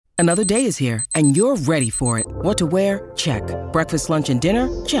Another day is here, and you're ready for it. What to wear? Check. Breakfast, lunch, and dinner?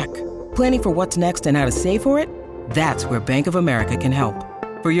 Check. Planning for what's next and how to save for it? That's where Bank of America can help.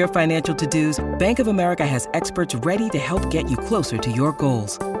 For your financial to-dos, Bank of America has experts ready to help get you closer to your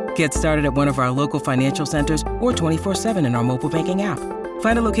goals. Get started at one of our local financial centers or 24/7 in our mobile banking app.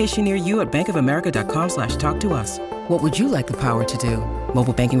 Find a location near you at bankofamerica.com/talktous. What would you like the power to do?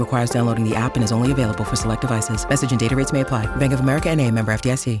 Mobile banking requires downloading the app and is only available for select devices. Message and data rates may apply. Bank of America N.A., member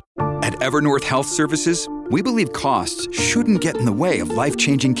FDIC. At Evernorth Health Services, we believe costs shouldn't get in the way of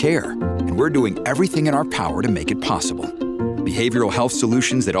life-changing care, and we're doing everything in our power to make it possible. Behavioral health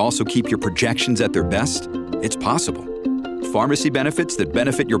solutions that also keep your projections at their best? It's possible. Pharmacy benefits that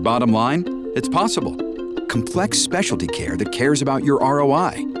benefit your bottom line? It's possible. Complex specialty care that cares about your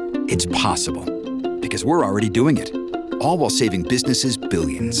ROI? It's possible. Because we're already doing it. All while saving businesses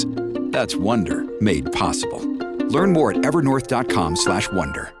billions. That's Wonder made possible. Learn more at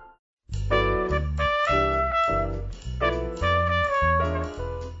evernorth.com/wonder.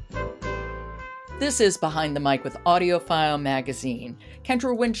 This is Behind the Mic with AudioFile Magazine.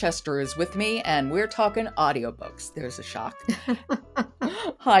 Kendra Winchester is with me, and we're talking audiobooks. There's a shock.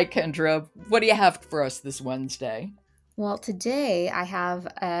 Hi, Kendra. What do you have for us this Wednesday? Well, today I have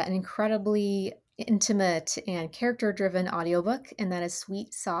an incredibly intimate and character-driven audiobook, and that is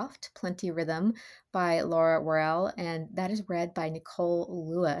Sweet, Soft, Plenty Rhythm by Laura Worrell, and that is read by Nicole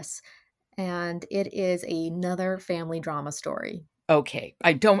Lewis. And it is another family drama story. Okay,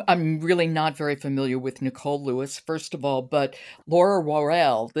 I'm really not very familiar with Nicole Lewis, first of all, but Laura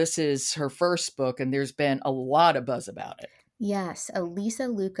Worrell, this is her first book, and there's been a lot of buzz about it. Yes, Elisa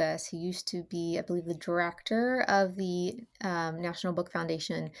Lucas, who used to be, I believe, the director of the National Book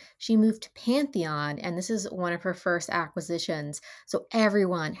Foundation, she moved to Pantheon, and this is one of her first acquisitions. So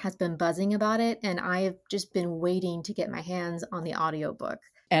everyone has been buzzing about it, and I have just been waiting to get my hands on the audiobook.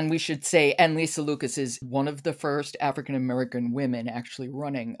 And we should say, and Lisa Lucas is one of the first African-American women actually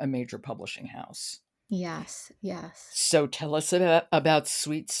running a major publishing house. Yes, yes. So tell us about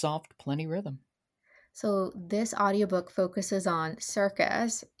Sweet, Soft, Plenty Rhythm. So this audiobook focuses on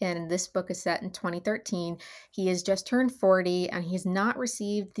Circus, and this book is set in 2013. He has just turned 40, and he's not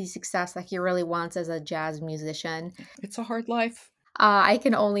received the success that he really wants as a jazz musician. It's a hard life. I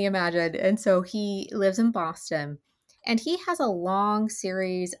can only imagine. And so he lives in Boston. And he has a long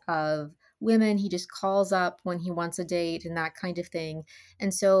series of women he just calls up when he wants a date and that kind of thing.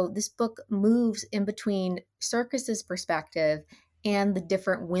 And so this book moves in between Circus's perspective and the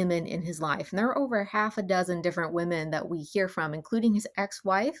different women in his life. And there are over half a dozen different women that we hear from, including his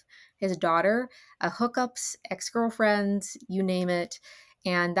ex-wife, his daughter, hookups, ex-girlfriends, you name it.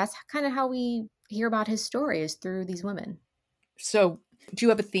 And that's kind of how we hear about his story, is through these women. So do you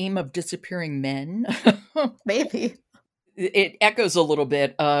have a theme of disappearing men? Maybe. It echoes a little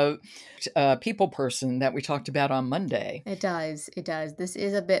bit of People Person that we talked about on Monday. It does. It does. This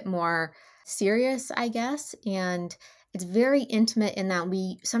is a bit more serious, I guess. And it's very intimate in that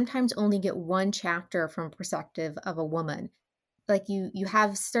we sometimes only get one chapter from perspective of a woman. Like you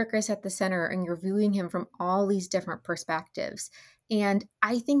have Circus at the center and you're viewing him from all these different perspectives. And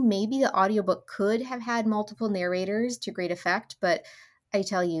I think maybe the audiobook could have had multiple narrators to great effect, but I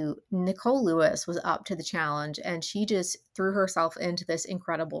tell you, Nicole Lewis was up to the challenge, and she just threw herself into this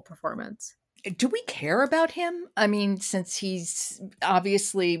incredible performance. Do we care about him? I mean, since he's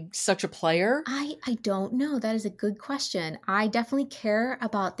obviously such a player? I don't know. That is a good question. I definitely care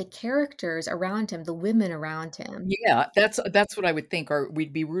about the characters around him, the women around him. Yeah, that's what I would think, or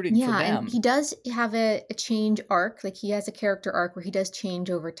we'd be rooting for them. Yeah, and he does have a change arc. Like he has a character arc where he does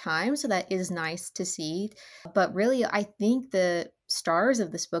change over time, so that is nice to see. But really, I think the stars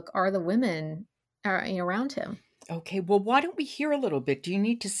of this book are the women around him. Okay, well, why don't we hear a little bit? Do you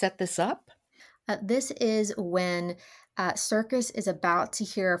need to set this up? This is when Circus is about to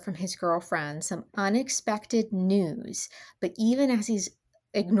hear from his girlfriend some unexpected news. But even as he's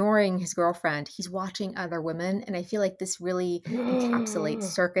ignoring his girlfriend, he's watching other women. And I feel like this really encapsulates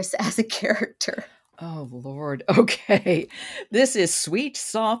Circus as a character. Oh, Lord. Okay. This is Sweet,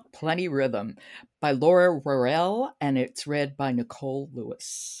 Soft, Plenty Rhythm by Laura Worrell, and it's read by Nicole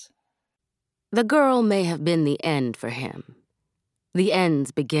Lewis. The girl may have been the end for him. The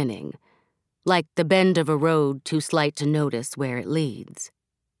end's beginning. Like the bend of a road too slight to notice where it leads.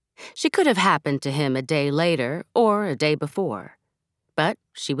 She could have happened to him a day later or a day before. But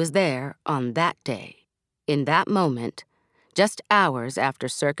she was there on that day, in that moment, just hours after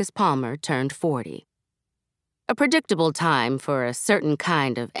Circus Palmer turned 40. A predictable time for a certain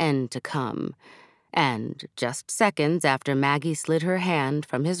kind of end to come, and just seconds after Maggie slid her hand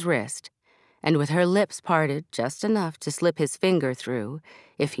from his wrist and with her lips parted just enough to slip his finger through,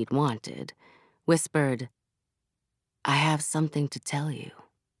 if he'd wanted, whispered, "I have something to tell you."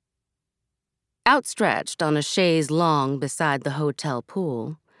 Outstretched on a chaise longue beside the hotel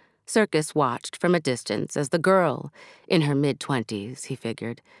pool, Circus watched from a distance as the girl, in her mid-20s, he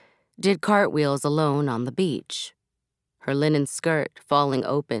figured, did cartwheels alone on the beach, her linen skirt falling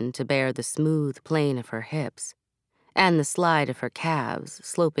open to bare the smooth plane of her hips, and the slide of her calves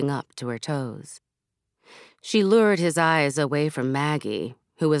sloping up to her toes. She lured his eyes away from Maggie,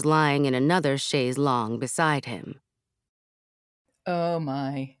 who was lying in another chaise longue beside him. Oh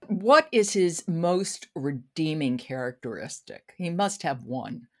my. What is his most redeeming characteristic? He must have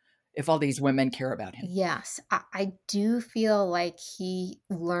one, if all these women care about him. Yes, I do feel like he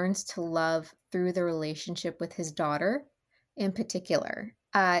learns to love through the relationship with his daughter in particular.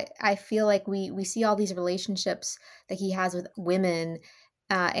 I feel like we see all these relationships that he has with women,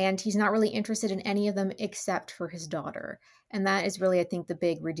 and he's not really interested in any of them except for his daughter. And that is really, I think, the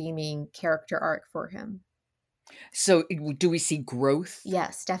big redeeming character arc for him. So do we see growth?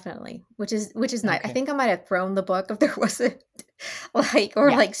 Yes, definitely. Which is nice. I Okay. think I might have thrown the book if there wasn't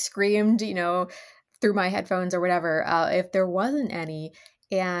like screamed, through my headphones or whatever, if there wasn't any.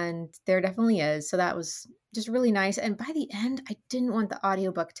 And there definitely is. So that was just really nice. And by the end, I didn't want the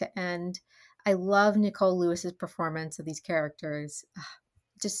audiobook to end. I love Nicole Lewis's performance of these characters.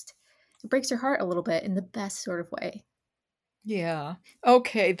 Just it breaks your heart a little bit in the best sort of way. Yeah.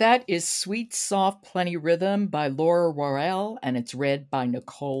 Okay, that is Sweet, Soft, Plenty Rhythm by Laura Worrell, and it's read by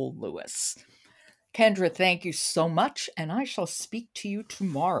Nicole Lewis. Kendra, thank you so much, and I shall speak to you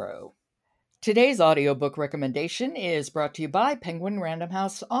tomorrow. Today's audiobook recommendation is brought to you by Penguin Random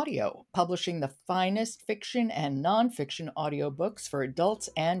House Audio, publishing the finest fiction and nonfiction audiobooks for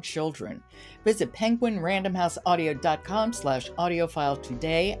adults and children. Visit penguinrandomhouseaudio.com/audiophile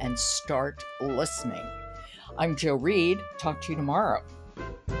today and start listening. I'm Jo Reed. Talk to you tomorrow.